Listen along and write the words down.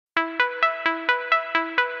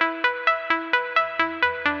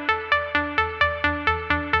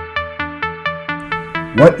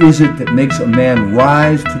What is it that makes a man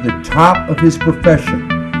rise to the top of his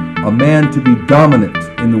profession? A man to be dominant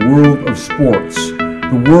in the world of sports,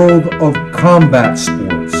 the world of combat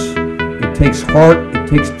sports. It takes heart, it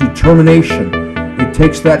takes determination, it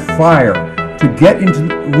takes that fire to get into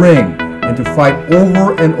the ring and to fight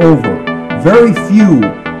over and over. Very few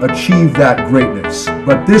achieve that greatness,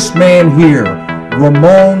 but this man here,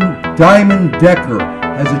 Ramon Diamond Dekker,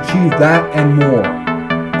 has achieved that and more.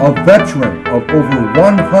 A veteran of over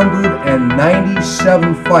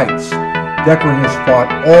 197 fights, Dekker has fought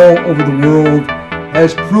all over the world,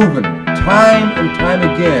 has proven time and time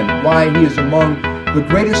again why he is among the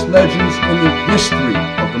greatest legends in the history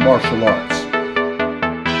of the martial arts.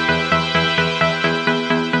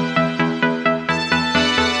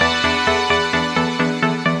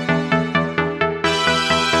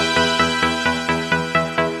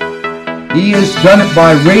 He has done it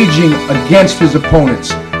by raging against his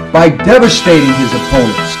opponents, by devastating his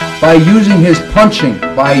opponents, by using his punching,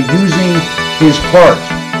 by using his heart.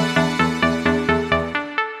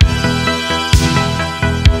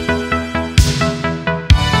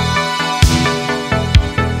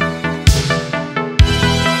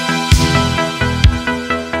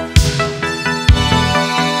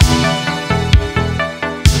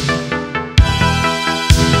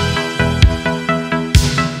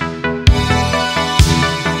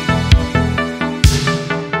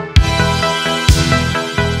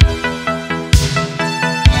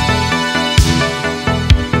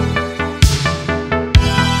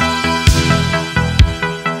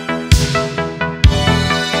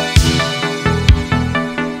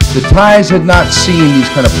 The Thais had not seen these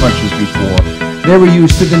kind of punches before. They were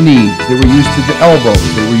used to the knees, they were used to the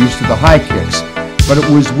elbows, they were used to the high kicks. But it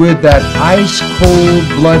was with that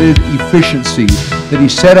ice-cold-blooded efficiency that he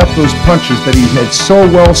set up those punches that he had so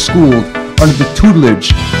well schooled under the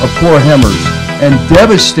tutelage of Cor Hemmers and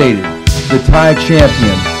devastated the Thai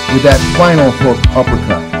champion with that final hook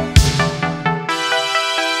uppercut.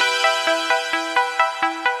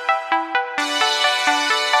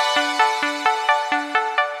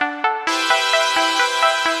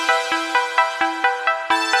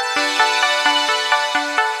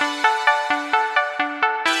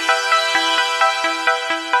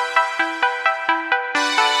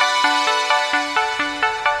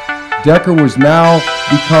 Dekker was now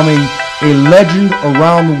becoming a legend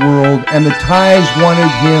around the world, and the Thais wanted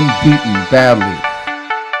him beaten badly.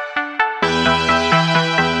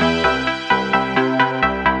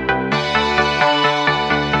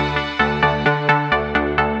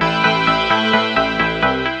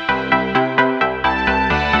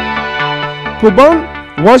 Koban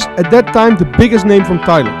was at that time the biggest name from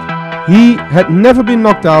Thailand. He had never been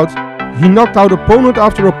knocked out. He knocked out opponent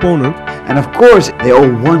after opponent. And of course, they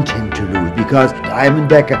all want him to lose because Diamond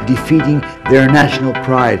Dekker defeating their national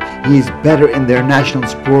pride. He is better in their national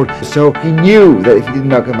sport. So he knew that if he didn't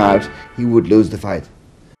knock him out, he would lose the fight.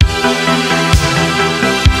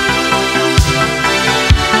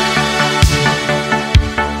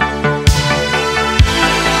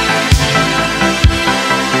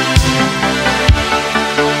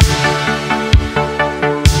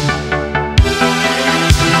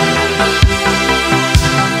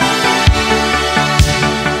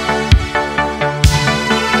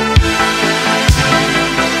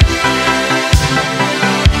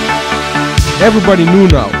 Everybody knew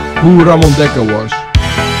now who Ramon Dekker was.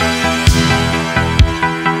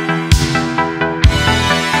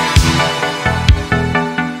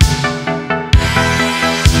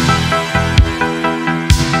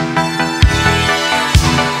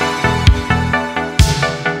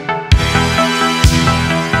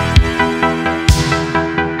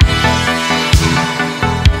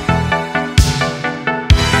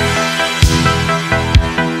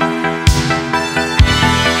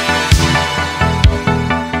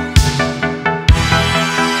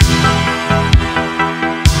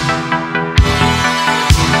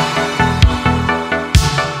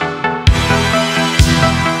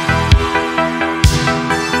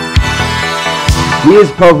 He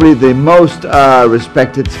is probably the most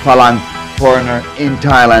respected Phalang foreigner in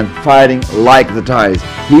Thailand, fighting like the Thais.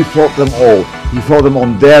 He fought them all. He fought them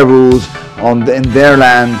on their rules, in their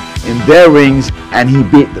land, in their rings, and he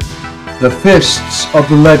beat them. The fists of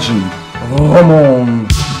the legend, Ramon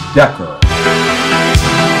Dekker.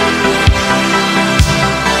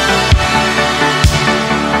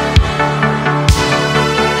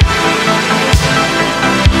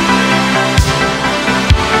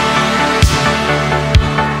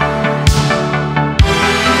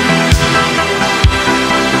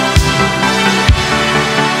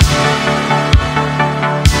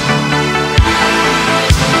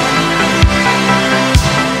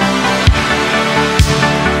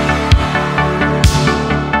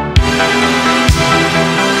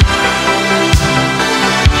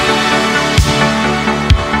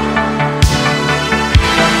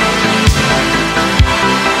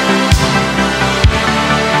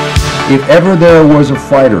 If ever there was a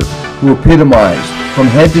fighter who epitomized from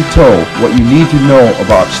head to toe what you need to know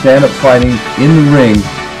about stand-up fighting in the ring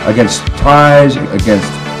against Thais,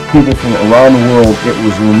 against people from around the world, it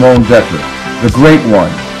was Ramon Dekkers, the great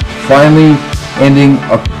one, finally ending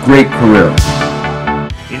a great career.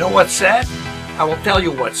 You know what's sad? I will tell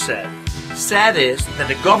you what's sad. Sad is that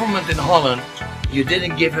the government in Holland, you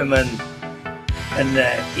didn't give him een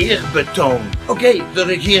eerbetoon. Oké, de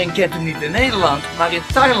regering kent hem niet in Nederland, maar in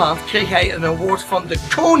Thailand kreeg hij een award van de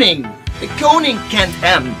koning. De koning kent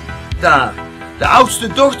hem daar. De oudste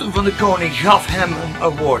dochter van de koning gaf hem een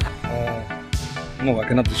award. No, I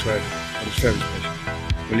cannot describe it, but it's very special.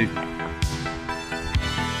 Believe me.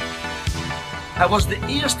 Hij was de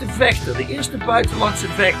eerste vechter, de eerste buitenlandse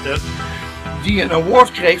vechter die een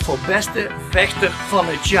award kreeg voor beste vechter van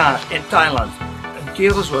het jaar in Thailand. Een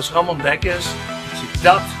kerel zoals Ramon Dekkers, als je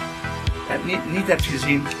dat niet hebt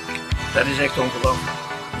gezien, dat is echt ongelooflijk.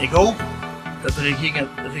 Ik hoop dat de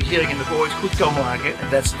regering het nog ooit goed kan maken en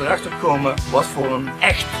dat ze erachter komen wat voor een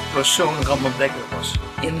echt persoon Ramon Dekkers was.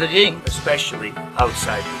 In the ring, especially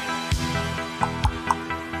outside.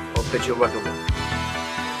 Hope that you're welcome.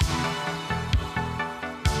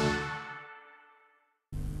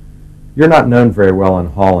 You're not known very well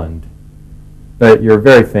in Holland, but you're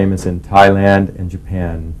very famous in Thailand and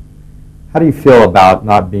Japan. How do you feel about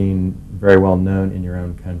not being very well known in your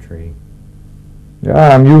own country?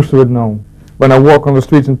 Yeah, I'm used to it now. When I walk on the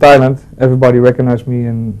streets in Thailand, everybody recognizes me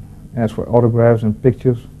and asks for autographs and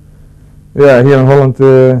pictures. Yeah, here in Holland,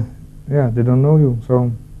 yeah, they don't know you,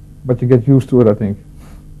 so, but you get used to it, I think.